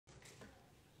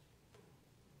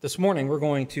This morning we're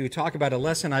going to talk about a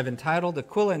lesson I've entitled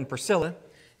Aquila and Priscilla,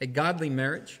 a Godly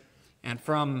Marriage. And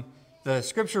from the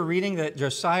scripture reading that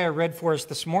Josiah read for us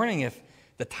this morning, if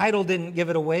the title didn't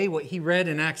give it away, what he read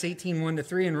in Acts 18,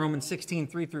 1-3 and Romans 16,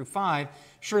 3-5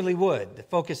 surely would. The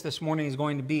focus this morning is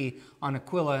going to be on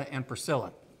Aquila and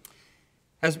Priscilla.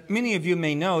 As many of you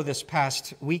may know, this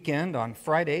past weekend on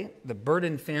Friday, the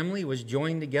Burden family was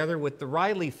joined together with the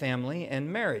Riley family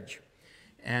in marriage.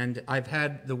 And I've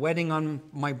had the wedding on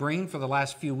my brain for the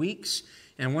last few weeks.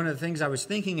 And one of the things I was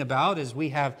thinking about is we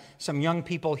have some young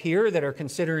people here that are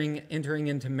considering entering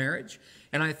into marriage.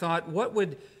 And I thought,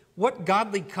 what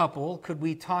godly couple could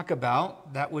we talk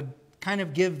about that would kind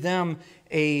of give them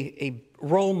a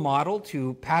role model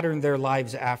to pattern their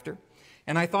lives after?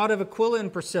 And I thought of Aquila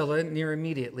and Priscilla near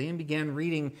immediately and began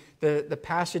reading the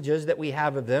passages that we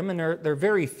have of them. And they're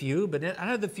very few, but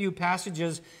out of the few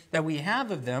passages that we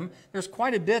have of them, there's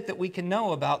quite a bit that we can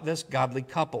know about this godly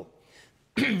couple.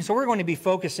 So we're going to be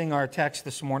focusing our text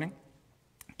this morning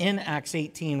in Acts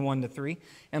 18, 1-3,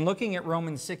 and looking at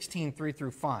Romans 16,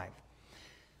 3-5.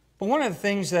 But one of the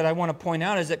things that I want to point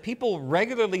out is that people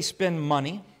regularly spend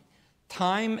money,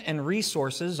 time, and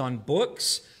resources on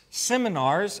books,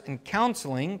 seminars, and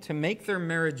counseling to make their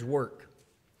marriage work.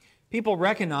 People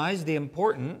recognize the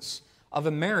importance of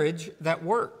a marriage that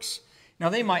works. Now,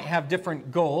 they might have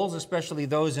different goals, especially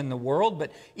those in the world,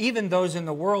 but even those in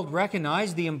the world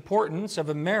recognize the importance of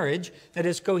a marriage that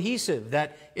is cohesive,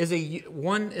 that is a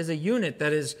unit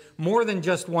that is more than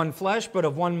just one flesh, but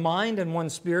of one mind and one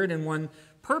spirit and one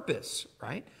purpose,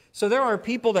 right? So there are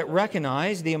people that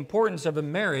recognize the importance of a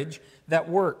marriage that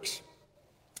works.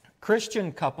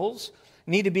 Christian couples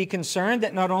need to be concerned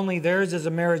that not only theirs is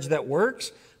a marriage that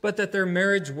works, but that their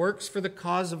marriage works for the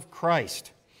cause of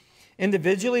Christ.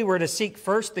 Individually, we're to seek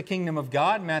first the kingdom of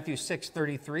God, Matthew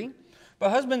 6:33. But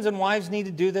husbands and wives need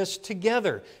to do this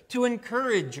together, to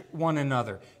encourage one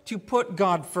another, to put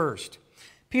God first.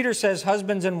 Peter says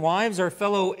husbands and wives are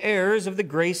fellow heirs of the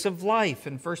grace of life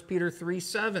in 1 Peter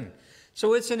 3:7.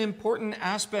 So it's an important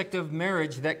aspect of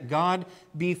marriage that God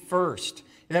be first.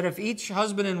 That if each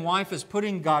husband and wife is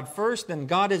putting God first, then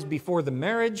God is before the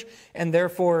marriage, and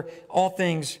therefore all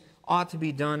things ought to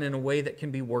be done in a way that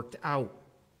can be worked out.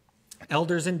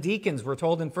 Elders and deacons, we're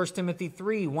told in 1 Timothy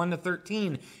 3,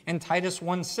 1-13, and Titus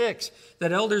 1:6,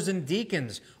 that elders and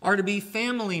deacons are to be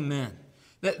family men,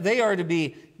 that they are to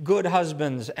be good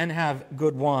husbands and have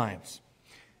good wives.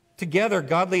 Together,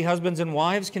 godly husbands and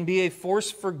wives can be a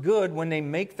force for good when they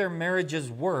make their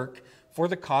marriages work for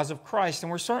the cause of Christ.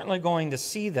 And we're certainly going to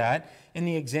see that in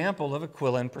the example of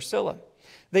Aquila and Priscilla.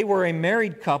 They were a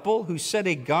married couple who set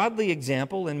a godly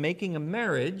example in making a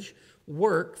marriage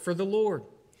work for the Lord.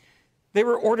 They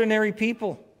were ordinary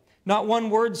people. Not one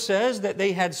word says that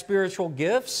they had spiritual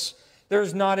gifts.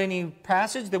 There's not any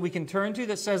passage that we can turn to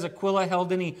that says Aquila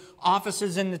held any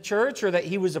offices in the church or that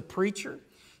he was a preacher.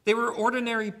 They were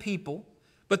ordinary people,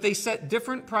 but they set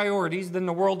different priorities than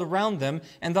the world around them,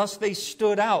 and thus they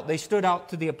stood out. They stood out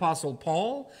to the Apostle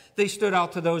Paul. They stood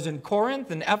out to those in Corinth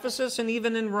and Ephesus and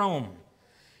even in Rome.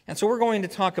 And so we're going to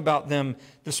talk about them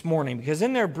this morning, because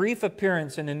in their brief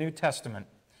appearance in the New Testament,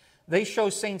 they show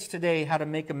saints today how to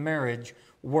make a marriage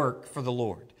work for the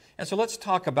Lord. And so let's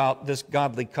talk about this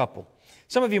godly couple.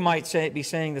 Some of you might be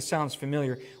saying this sounds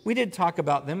familiar. We did talk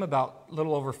about them about a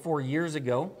little over 4 years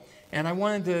ago. And I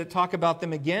wanted to talk about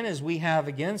them again as we have,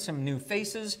 again, some new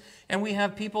faces. And we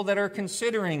have people that are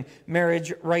considering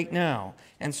marriage right now.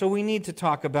 And so we need to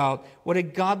talk about what a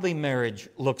godly marriage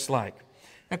looks like.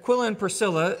 Aquila and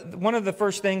Priscilla, one of the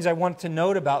first things I want to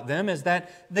note about them is that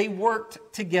they worked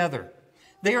together.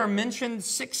 They are mentioned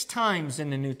 6 times in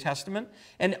the New Testament.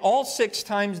 And all 6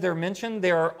 times they're mentioned,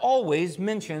 they are always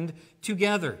mentioned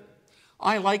together.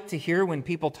 I like to hear when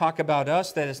people talk about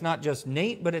us that it's not just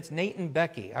Nate, but it's Nate and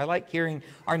Becky. I like hearing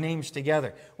our names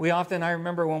together. I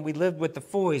remember when we lived with the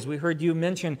Foys, we heard you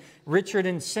mention Richard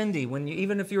and Cindy.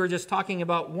 Even if you were just talking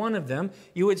about one of them,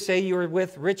 you would say you were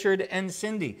with Richard and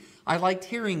Cindy. I liked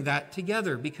hearing that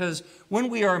together because when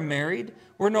we are married,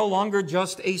 we're no longer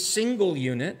just a single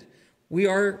unit. We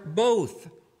are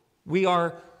both. We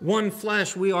are one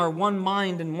flesh. We are one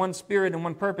mind and one spirit and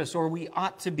one purpose, or we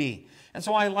ought to be. And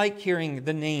so I like hearing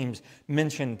the names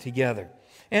mentioned together.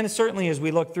 And certainly as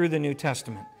we look through the New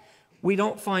Testament, we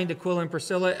don't find Aquila and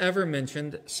Priscilla ever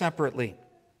mentioned separately.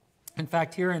 In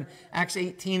fact, here in Acts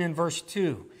 18 and verse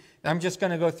 2, I'm just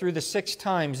going to go through the 6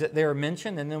 times that they are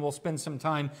mentioned, and then we'll spend some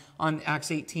time on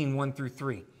Acts 18,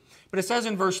 1-3. But it says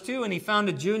in verse 2, "And he found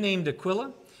a Jew named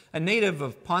Aquila, a native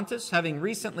of Pontus, having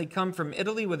recently come from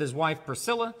Italy with his wife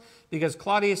Priscilla, because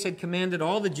Claudius had commanded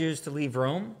all the Jews to leave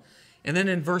Rome." And then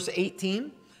in verse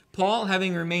 18, Paul,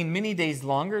 having remained many days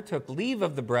longer, took leave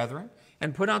of the brethren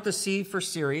and put out to sea for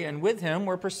Syria, and with him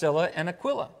were Priscilla and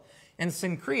Aquila. In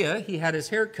Cenchrea he had his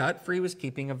hair cut, for he was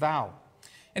keeping a vow.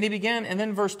 And he began, and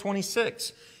then verse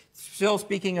 26, still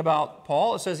speaking about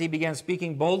Paul, it says he began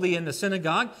speaking boldly in the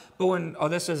synagogue, but when,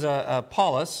 this is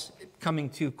Apollos coming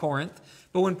to Corinth,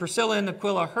 but when Priscilla and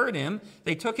Aquila heard him,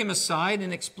 they took him aside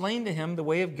and explained to him the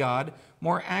way of God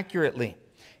more accurately.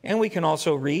 And we can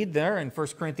also read there in 1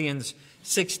 Corinthians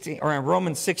 16, or in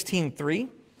Romans 16:3.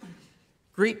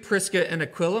 Greet Prisca and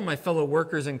Aquila, my fellow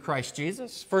workers in Christ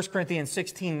Jesus. 1 Corinthians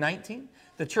 16:19.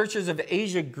 The churches of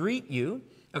Asia greet you.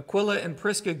 Aquila and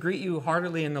Prisca greet you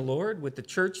heartily in the Lord with the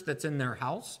church that's in their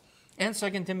house. And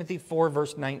 2 Timothy 4,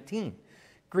 verse 19.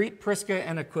 Greet Prisca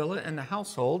and Aquila and the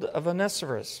household of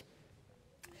Onesiphorus.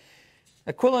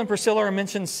 Aquila and Priscilla are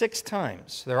mentioned 6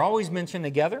 times. They're always mentioned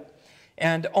together.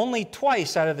 And only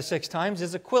twice out of the 6 times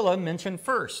is Aquila mentioned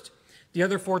first. The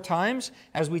other 4 times,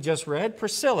 as we just read,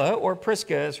 Priscilla, or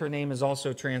Prisca as her name is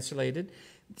also translated,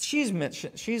 she's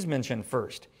mentioned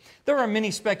first. There are many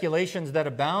speculations that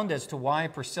abound as to why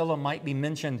Priscilla might be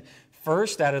mentioned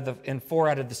first in 4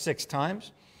 out of the 6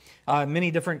 times.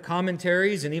 Many different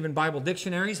commentaries and even Bible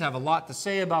dictionaries have a lot to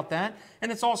say about that,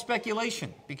 and it's all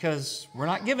speculation because we're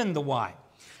not given the why.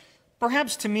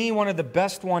 Perhaps to me, one of the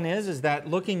best one is that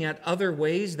looking at other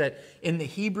ways that in the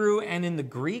Hebrew and in the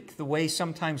Greek, the way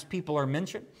sometimes people are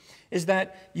mentioned, is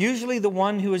that usually the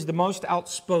one who is the most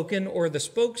outspoken or the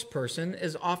spokesperson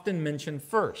is often mentioned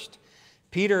first.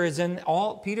 Peter is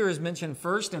mentioned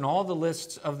first in all the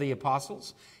lists of the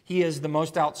apostles. He is the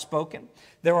most outspoken.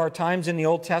 There are times in the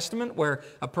Old Testament where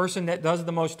a person that does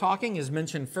the most talking is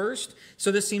mentioned first.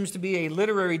 So this seems to be a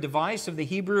literary device of the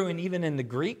Hebrew and even in the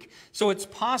Greek. So it's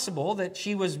possible that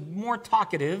she was more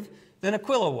talkative than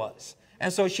Aquila was.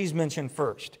 And so she's mentioned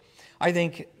first. I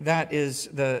think that is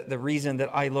the reason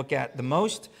that I look at the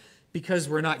most, because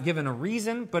we're not given a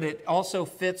reason, but it also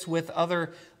fits with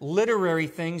other literary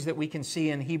things that we can see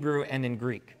in Hebrew and in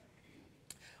Greek.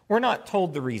 We're not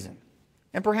told the reason.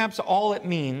 And perhaps all it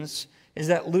means is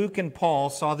that Luke and Paul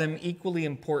saw them equally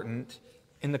important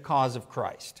in the cause of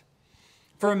Christ.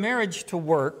 For a marriage to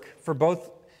work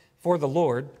for the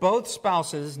Lord, both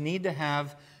spouses need to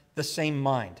have the same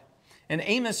mind. In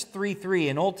Amos 3:3,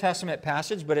 an Old Testament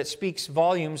passage, but it speaks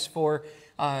volumes for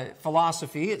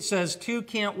philosophy, it says, 2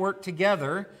 can't work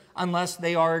together unless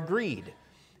they are agreed.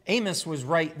 Amos was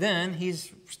right then,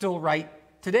 he's still right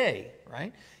today,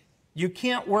 right? You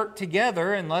can't work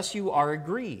together unless you are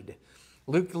agreed.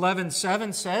 Luke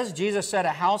 11:7 says, Jesus said, a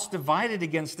house divided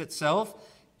against itself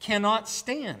cannot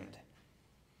stand.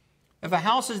 If a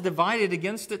house is divided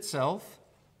against itself,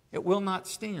 it will not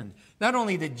stand. Not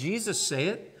only did Jesus say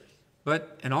it,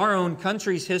 but in our own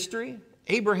country's history,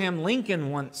 Abraham Lincoln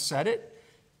once said it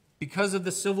because of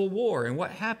the Civil War. And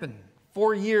what happened?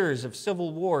 4 years of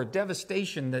Civil War,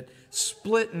 devastation that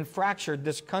split and fractured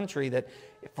this country, that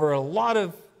for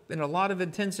in a lot of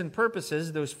intents and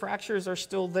purposes, those fractures are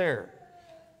still there.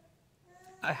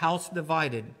 A house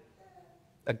divided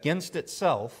against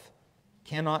itself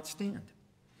cannot stand.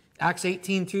 Acts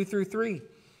 18:2-3,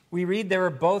 we read they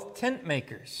were both tent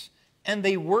makers, and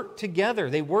they worked together.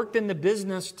 They worked in the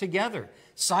business together,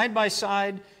 side by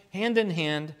side, hand in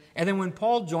hand. And then when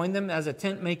Paul joined them as a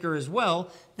tent maker as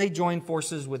well, they joined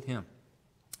forces with him.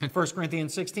 In 1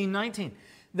 Corinthians 16:19,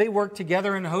 they worked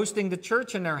together in hosting the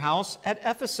church in their house at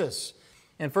Ephesus.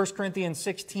 In 1 Corinthians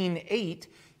 16:8,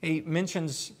 he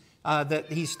mentions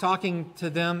that he's talking to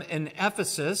them in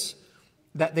Ephesus,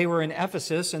 that they were in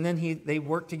Ephesus, and then they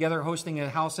worked together hosting a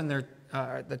house in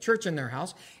the church in their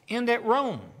house, and at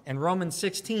Rome. In Romans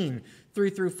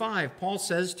 16:3-5, Paul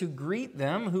says to greet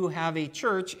them who have a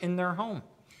church in their home.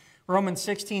 Romans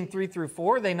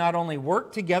 16:3-4, they not only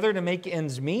worked together to make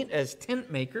ends meet as tent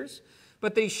makers,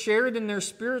 but they shared in their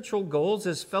spiritual goals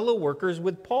as fellow workers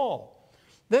with Paul.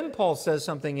 Then Paul says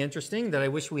something interesting that I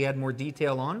wish we had more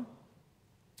detail on.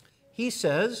 He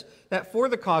says that for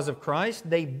the cause of Christ,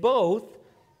 they both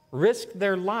risked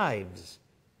their lives.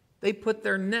 They put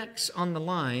their necks on the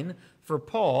line for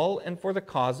Paul and for the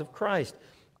cause of Christ.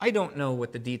 I don't know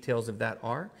what the details of that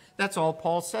are. That's all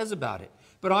Paul says about it.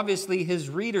 But obviously his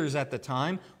readers at the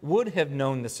time would have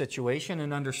known the situation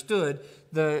and understood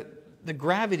the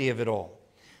gravity of it all.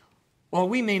 While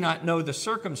we may not know the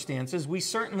circumstances, we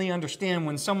certainly understand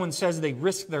when someone says they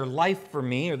risk their life for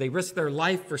me or they risk their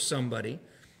life for somebody,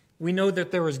 we know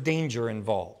that there was danger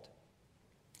involved.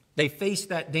 They faced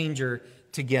that danger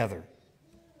together.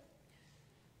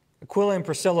 Aquila and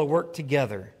Priscilla worked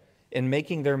together in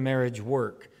making their marriage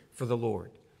work for the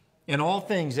Lord. In all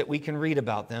things that we can read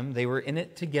about them, they were in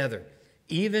it together,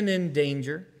 even in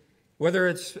danger, whether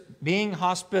it's being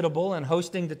hospitable and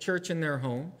hosting the church in their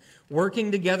home,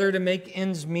 working together to make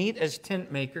ends meet as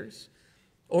tent makers,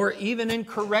 or even in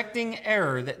correcting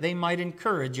error that they might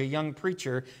encourage a young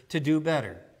preacher to do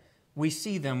better. We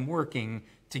see them working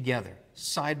together,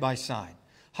 side by side.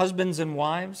 Husbands and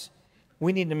wives,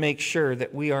 we need to make sure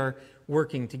that we are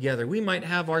working together. We might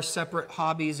have our separate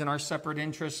hobbies and our separate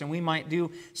interests, and we might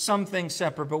do some things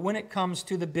separate, but when it comes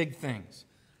to the big things,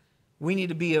 we need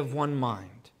to be of one mind.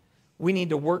 We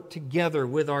need to work together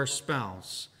with our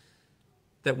spouse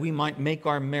that we might make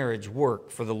our marriage work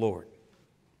for the Lord.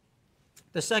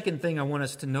 The second thing I want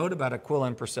us to note about Aquila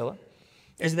and Priscilla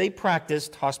is they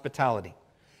practiced hospitality.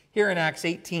 Here in Acts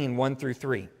 18, 1 through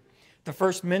 3, the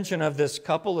first mention of this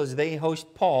couple is they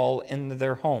host Paul in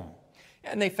their home.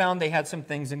 And they found they had some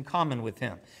things in common with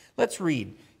him. Let's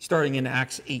read, starting in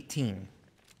Acts 18,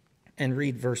 and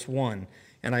read verse 1.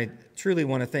 And I truly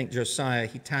want to thank Josiah.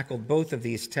 He tackled both of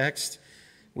these texts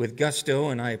with gusto,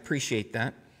 and I appreciate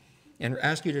that. And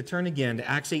ask you to turn again to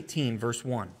Acts 18, verse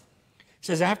 1. It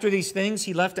says, "After these things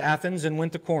he left Athens and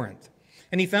went to Corinth.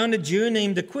 And he found a Jew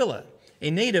named Aquila, a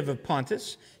native of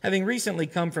Pontus, having recently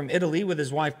come from Italy with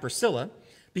his wife Priscilla,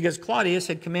 because Claudius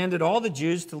had commanded all the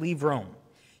Jews to leave Rome.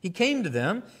 He came to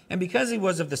them, and because he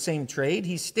was of the same trade,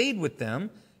 he stayed with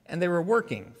them, and they were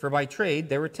working, for by trade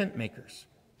they were tent makers."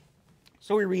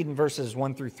 So we read in verses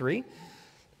 1 through 3.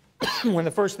 One of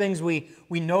the first things we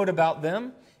note about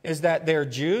them is that they're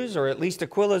Jews, or at least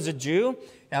Aquila is a Jew.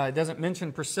 It doesn't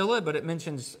mention Priscilla, but it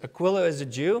mentions Aquila as a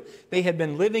Jew. They had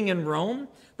been living in Rome,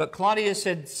 but Claudius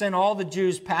had sent all the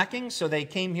Jews packing, so they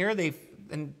came here,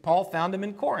 and Paul found them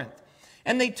in Corinth.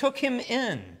 And they took him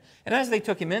in. And as they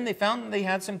took him in, they found that they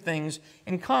had some things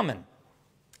in common.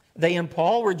 They and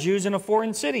Paul were Jews in a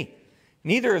foreign city.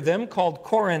 Neither of them called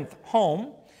Corinth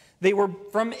home. They were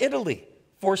from Italy,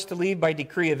 forced to leave by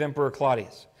decree of Emperor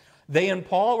Claudius. They and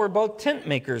Paul were both tent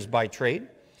makers by trade.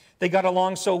 They got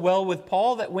along so well with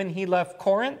Paul that when he left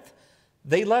Corinth,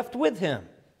 they left with him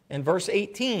in verse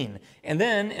 18. And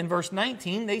then in verse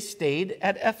 19, they stayed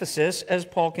at Ephesus as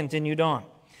Paul continued on.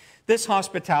 This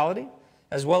hospitality,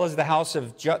 as well as the house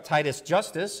of Titus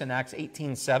Justus in Acts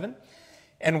 18:7,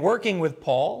 and working with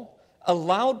Paul,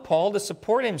 allowed Paul to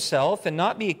support himself and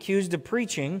not be accused of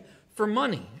preaching for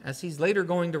money, as he's later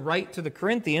going to write to the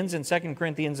Corinthians in 2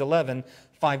 Corinthians 11,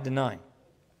 5-9.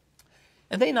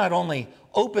 And they not only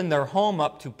opened their home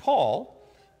up to Paul,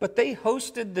 but they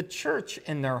hosted the church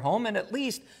in their home in at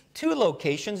least 2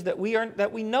 locations that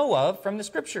we know of from the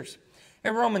Scriptures.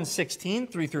 In Romans 16,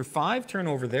 3 through 5, turn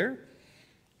over there.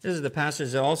 This is the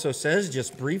passage that also says,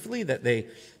 just briefly, that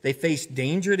they faced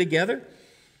danger together.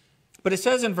 But it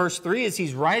says in verse 3, as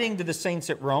he's writing to the saints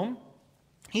at Rome,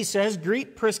 he says,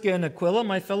 "Greet Priscilla and Aquila,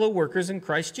 my fellow workers in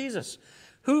Christ Jesus,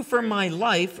 who for my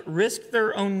life risked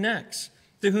their own necks,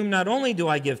 to whom not only do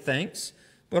I give thanks,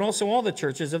 but also all the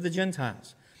churches of the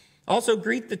Gentiles. Also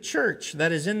greet the church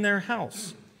that is in their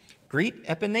house. Greet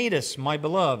Epaenetus, my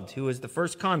beloved, who is the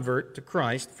first convert to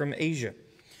Christ from Asia."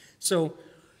 So,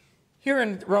 here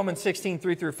in Romans 16,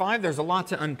 3 through 5, there's a lot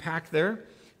to unpack there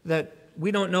that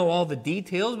we don't know all the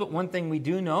details, but one thing we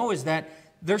do know is that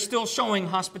they're still showing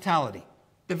hospitality.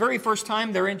 The very first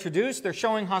time they're introduced, they're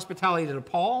showing hospitality to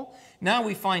Paul. Now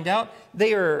we find out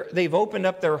they've opened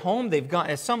up their home.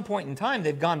 At some point in time,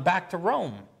 they've gone back to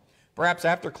Rome. Perhaps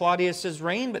after Claudius's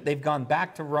reign, but they've gone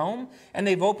back to Rome, and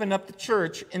they've opened up the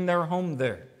church in their home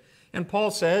there. And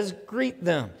Paul says, greet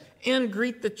them, and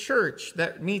greet the church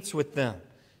that meets with them.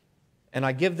 And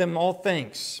I give them all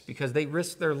thanks because they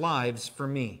risked their lives for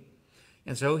me.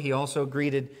 And so he also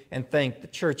greeted and thanked the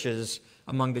churches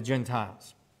among the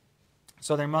Gentiles.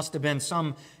 So there must have been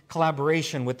some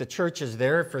collaboration with the churches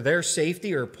there for their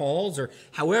safety or Paul's, or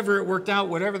however it worked out,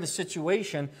 whatever the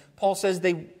situation. Paul says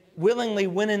they willingly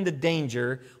went into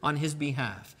danger on his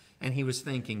behalf, and he was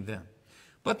thanking them.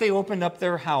 But they opened up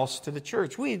their house to the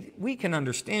church. We can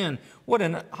understand what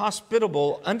an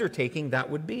hospitable undertaking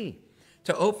that would be.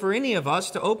 For any of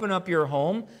us to open up your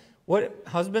home,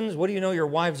 husbands, what do you know your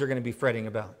wives are going to be fretting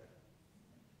about?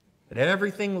 That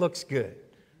everything looks good.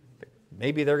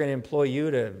 Maybe they're going to employ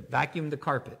you to vacuum the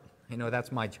carpet. You know,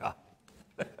 that's my job.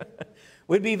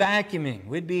 We'd be vacuuming.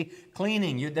 We'd be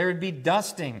cleaning. There would be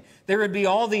dusting. There would be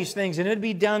all these things, and it would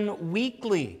be done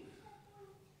weekly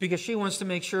because she wants to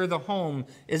make sure the home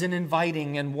is an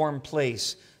inviting and warm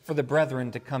place for the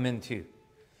brethren to come into.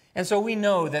 And so we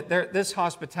know that this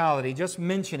hospitality, just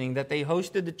mentioning that they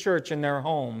hosted the church in their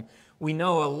home, we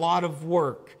know a lot of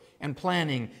work and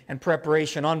planning and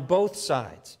preparation on both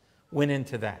sides went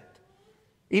into that.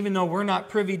 Even though we're not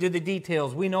privy to the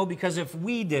details, we know because if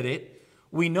we did it,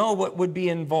 we know what would be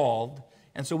involved,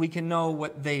 and so we can know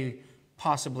what they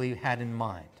possibly had in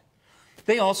mind.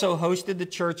 They also hosted the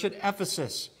church at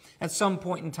Ephesus. At some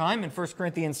point in time in 1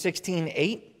 Corinthians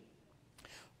 16:8,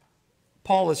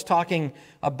 Paul is talking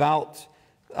about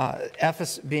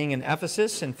being in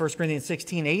Ephesus in 1 Corinthians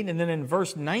 16:8, and then in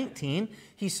verse 19,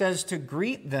 he says to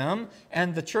greet them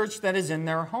and the church that is in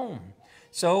their home.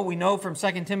 So we know from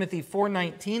 2 Timothy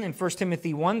 4:19 and 1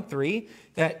 Timothy 1:3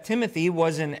 that Timothy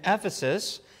was in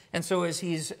Ephesus. And so as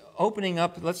he's opening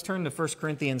up, let's turn to 1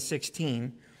 Corinthians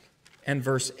 16 and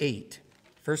verse 8.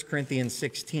 1 Corinthians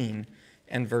 16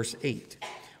 and verse 8.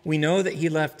 We know that he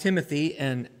left Timothy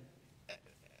in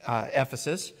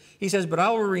Ephesus. He says, but I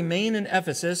will remain in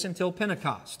Ephesus until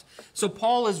Pentecost. So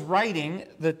Paul is writing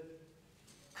the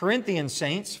Corinthian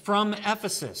saints from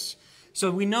Ephesus.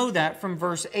 So we know that from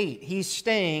verse 8. He's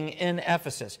staying in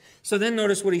Ephesus. So then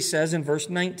notice what he says in verse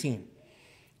 19.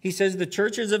 He says, the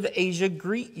churches of Asia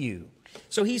greet you.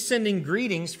 So he's sending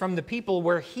greetings from the people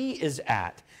where he is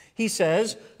at. He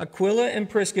says, Aquila and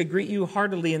Priscilla greet you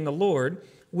heartily in the Lord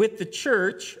with the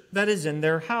church that is in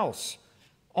their house.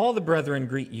 All the brethren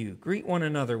greet you. Greet one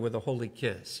another with a holy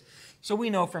kiss. So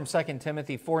we know from 2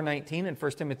 Timothy 4:19 and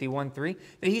 1 Timothy 1:3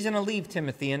 that he's going to leave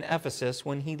Timothy in Ephesus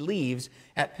when he leaves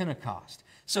at Pentecost.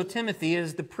 So Timothy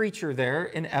is the preacher there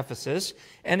in Ephesus,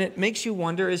 and it makes you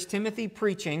wonder, is Timothy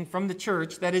preaching from the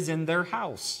church that is in their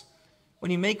house?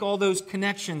 When you make all those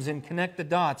connections and connect the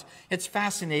dots, it's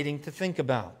fascinating to think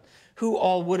about who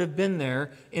all would have been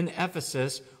there in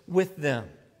Ephesus with them.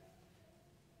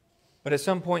 But at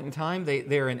some point in time,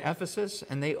 they're in Ephesus,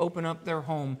 and they open up their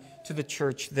home to the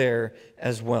church there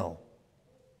as well.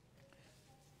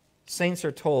 Saints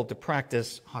are told to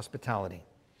practice hospitality.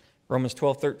 Romans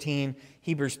 12:13,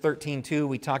 Hebrews 13:2.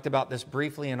 We talked about this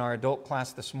briefly in our adult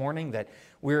class this morning, that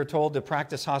we are told to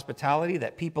practice hospitality,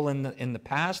 that people in the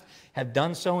past have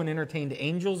done so and entertained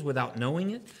angels without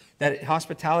knowing it, that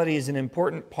hospitality is an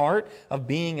important part of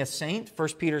being a saint.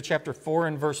 1 Peter chapter 4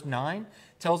 and verse 9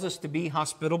 tells us to be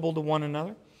hospitable to one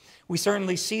another. We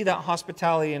certainly see that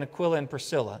hospitality in Aquila and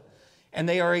Priscilla, and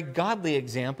they are a godly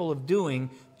example of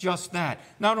doing just that.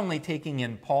 Not only taking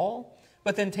in Paul,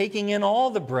 but then taking in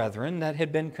all the brethren that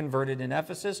had been converted in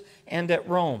Ephesus and at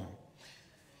Rome.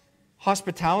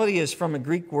 Hospitality is from a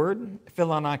Greek word,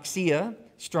 philonoxia,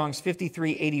 Strong's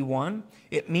 5381.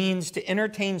 It means to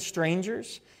entertain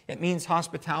strangers. It means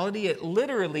hospitality. It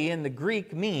literally in the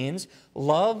Greek means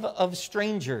love of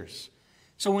strangers.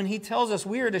 So when he tells us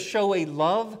we are to show a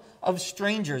love of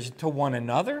strangers to one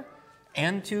another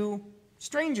and to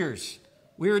strangers,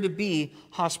 we are to be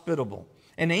hospitable.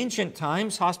 In ancient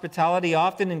times, hospitality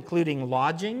often including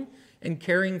lodging and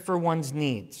caring for one's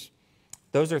needs.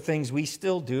 Those are things we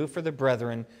still do for the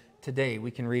brethren today. We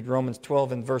can read Romans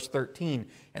 12 and verse 13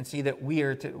 and see that we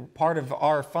are part of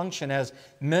our function as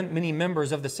many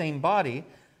members of the same body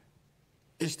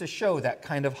is to show that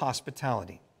kind of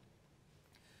hospitality.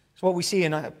 So what we see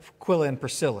in Aquila and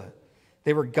Priscilla,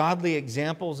 they were godly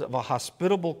examples of a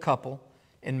hospitable couple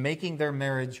in making their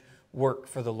marriage work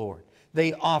for the Lord.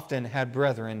 They often had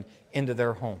brethren into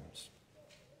their homes.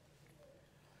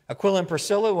 Aquila and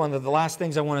Priscilla, one of the last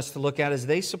things I want us to look at is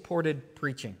they supported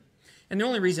preaching. And the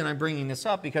only reason I'm bringing this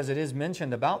up, because it is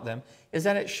mentioned about them, is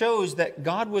that it shows that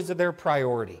God was their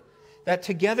priority. That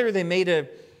together they made a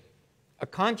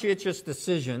conscientious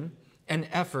decision and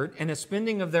effort and a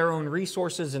spending of their own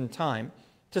resources and time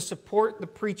to support the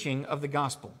preaching of the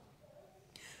gospel.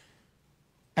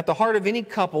 At the heart of any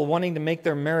couple wanting to make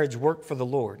their marriage work for the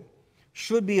Lord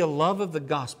should be a love of the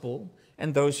gospel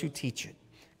and those who teach it.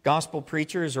 Gospel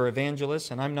preachers or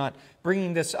evangelists, and I'm not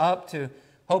bringing this up to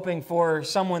hoping for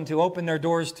someone to open their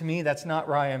doors to me. That's not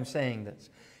why I'm saying this.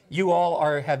 You all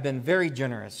have been very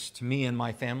generous to me and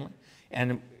my family,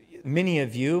 and many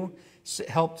of you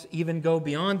helped even go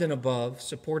beyond and above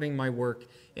supporting my work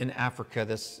in Africa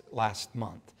this last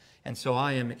month. And so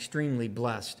I am extremely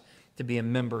blessed to be a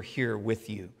member here with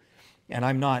you. And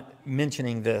I'm not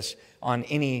mentioning this on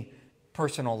any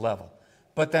personal level,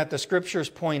 but that the scriptures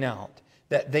point out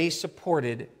that they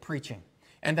supported preaching,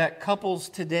 and that couples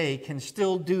today can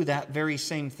still do that very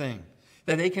same thing,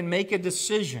 that they can make a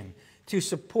decision to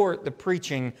support the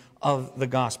preaching of the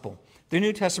gospel. The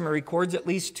New Testament records at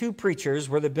least two preachers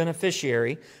were the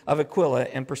beneficiary of Aquila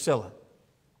and Priscilla.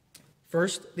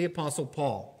 First, the Apostle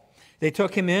Paul. They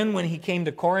took him in when he came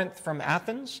to Corinth from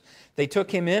Athens. They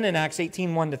took him in Acts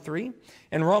 18, 1-3.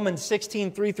 In Romans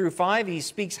 16, 3-5, he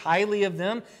speaks highly of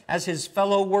them as his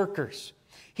fellow workers.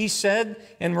 He said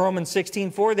in Romans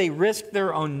 16:4, they risked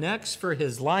their own necks for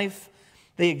his life.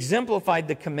 They exemplified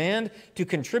the command to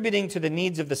contributing to the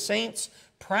needs of the saints,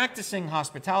 practicing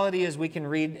hospitality, as we can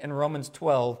read in Romans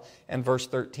 12 and verse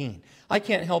 13. I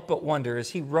can't help but wonder,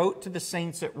 as he wrote to the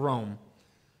saints at Rome,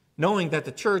 knowing that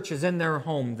the church is in their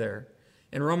home there,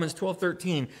 in Romans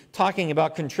 12:13, talking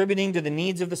about contributing to the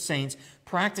needs of the saints,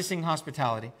 practicing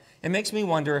hospitality, it makes me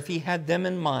wonder if he had them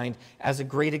in mind as a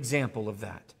great example of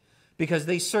that, because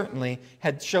they certainly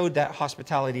had showed that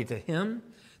hospitality to him,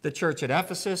 the church at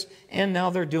Ephesus, and now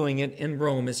they're doing it in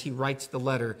Rome as he writes the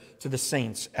letter to the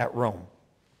saints at Rome.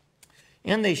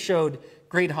 And they showed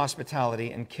great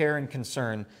hospitality and care and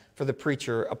concern for the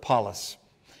preacher Apollos.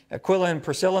 Aquila and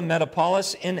Priscilla met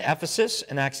Apollos in Ephesus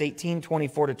in Acts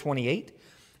 18:24-28.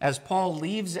 As Paul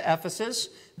leaves Ephesus,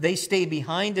 they stay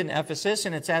behind in Ephesus,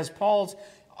 and it's as Paul's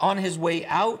on his way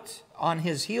out, on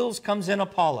his heels comes in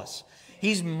Apollos.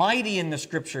 He's mighty in the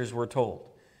scriptures, we're told,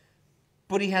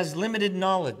 but he has limited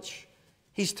knowledge.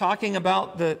 He's talking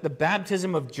about the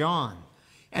baptism of John,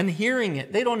 and hearing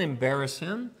it, they don't embarrass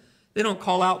him. They don't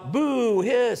call out, boo,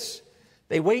 hiss.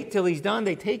 They wait till he's done.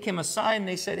 They take him aside and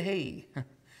they said, hey,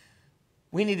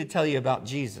 we need to tell you about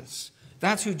Jesus.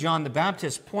 That's who John the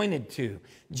Baptist pointed to.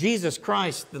 Jesus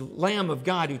Christ, the Lamb of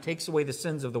God who takes away the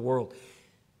sins of the world.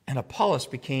 And Apollos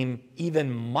became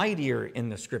even mightier in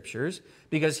the scriptures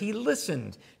because he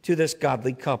listened to this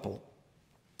godly couple.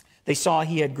 They saw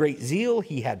he had great zeal,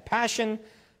 he had passion,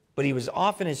 but he was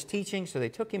off in his teaching, so they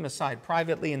took him aside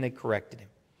privately and they corrected him.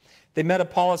 They met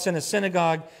Apollos in a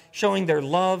synagogue, showing their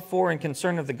love for and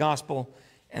concern of the gospel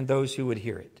and those who would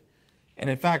hear it. And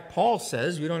in fact, Paul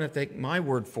says, you don't have to take my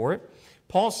word for it,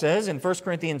 Paul says in 1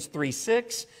 Corinthians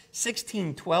 3:6,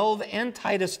 16:12, and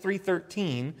Titus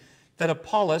 3:13, that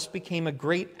Apollos became a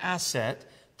great asset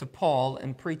to Paul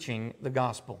in preaching the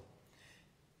gospel.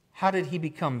 How did he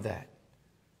become that?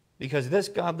 Because this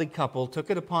godly couple took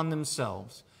it upon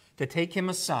themselves to take him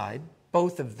aside,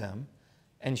 both of them,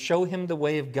 and show him the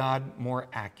way of God more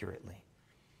accurately.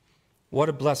 What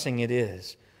a blessing it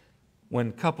is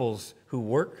when couples who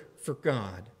work for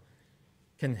God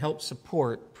can help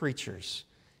support preachers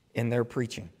in their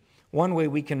preaching. One way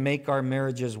we can make our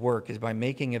marriages work is by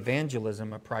making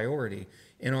evangelism a priority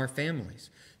in our families.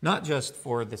 Not just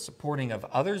for the supporting of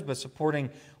others, but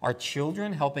supporting our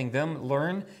children, helping them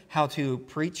learn how to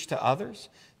preach to others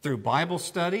through Bible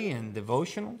study and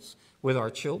devotionals with our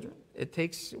children.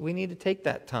 We need to take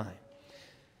that time.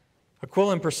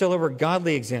 Aquila and Priscilla were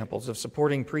godly examples of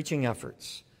supporting preaching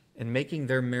efforts and making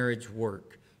their marriage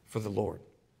work for the Lord.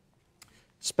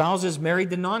 Spouses married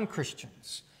to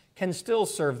non-Christians can still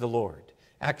serve the Lord.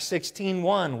 Acts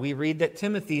 16:1, we read that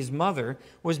Timothy's mother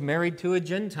was married to a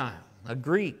Gentile, a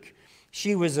Greek.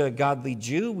 She was a godly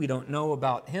Jew. We don't know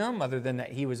about him other than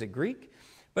that he was a Greek,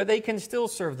 but they can still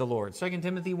serve the Lord. 2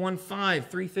 Timothy 1:5,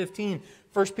 3:15,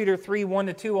 1 Peter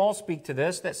 3:1-2 all speak to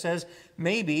this, that says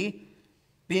maybe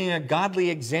being a godly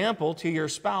example to your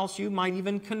spouse, you might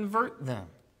even convert them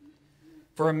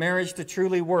for a marriage to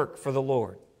truly work for the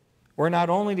Lord. We're not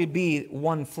only to be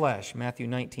one flesh, Matthew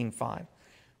 19:5,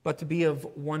 but to be of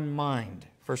one mind,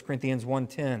 1 Corinthians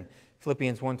 1:10,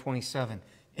 Philippians 1:27,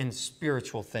 in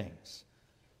spiritual things.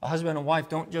 A husband and wife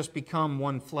don't just become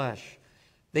one flesh.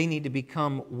 They need to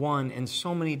become one in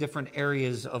so many different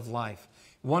areas of life.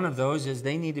 One of those is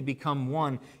they need to become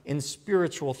one in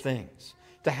spiritual things,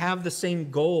 to have the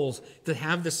same goals, to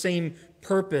have the same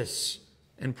purpose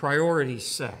and priorities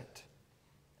set.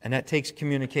 And that takes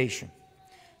communication.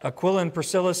 Aquila and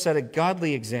Priscilla set a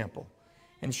godly example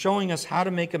in showing us how to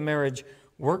make a marriage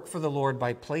work for the Lord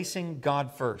by placing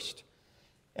God first.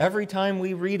 Every time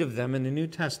we read of them in the New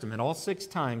Testament, all 6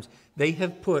 times, they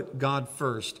have put God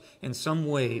first in some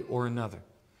way or another.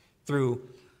 Through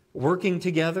working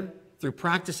together, through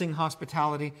practicing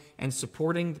hospitality, and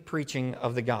supporting the preaching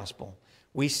of the gospel,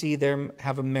 we see them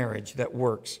have a marriage that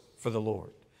works for the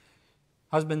Lord.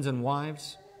 Husbands and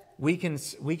wives, we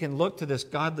can look to this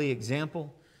godly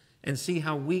example and see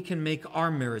how we can make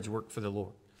our marriage work for the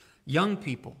Lord. Young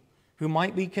people who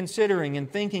might be considering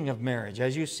and thinking of marriage,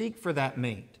 as you seek for that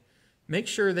mate, make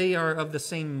sure they are of the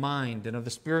same mind and of the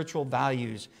spiritual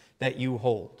values that you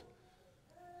hold.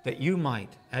 That you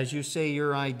might, as you say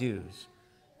your I do's,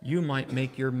 you might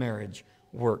make your marriage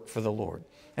work for the Lord.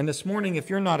 And this morning, if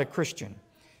you're not a Christian,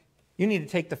 you need to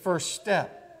take the first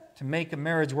step to make a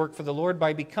marriage work for the Lord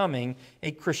by becoming a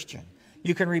Christian.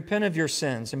 You can repent of your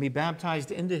sins and be baptized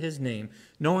into His name,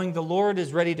 knowing the Lord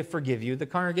is ready to forgive you, the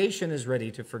congregation is ready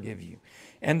to forgive you,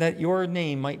 and that your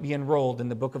name might be enrolled in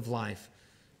the book of life,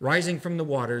 rising from the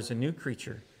waters, a new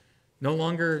creature, no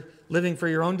longer living for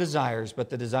your own desires,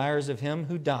 but the desires of Him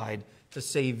who died to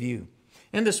save you.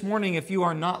 And this morning, if you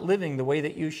are not living the way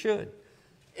that you should,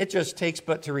 It just takes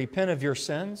but to repent of your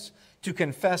sins, to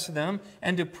confess them,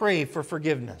 and to pray for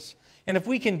forgiveness. And if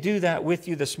we can do that with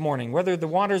you this morning, whether the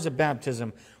waters of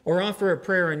baptism or offer a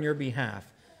prayer on your behalf,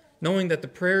 knowing that the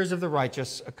prayers of the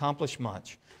righteous accomplish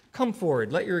much, come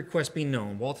forward, let your request be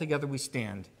known, while together we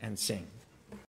stand and sing.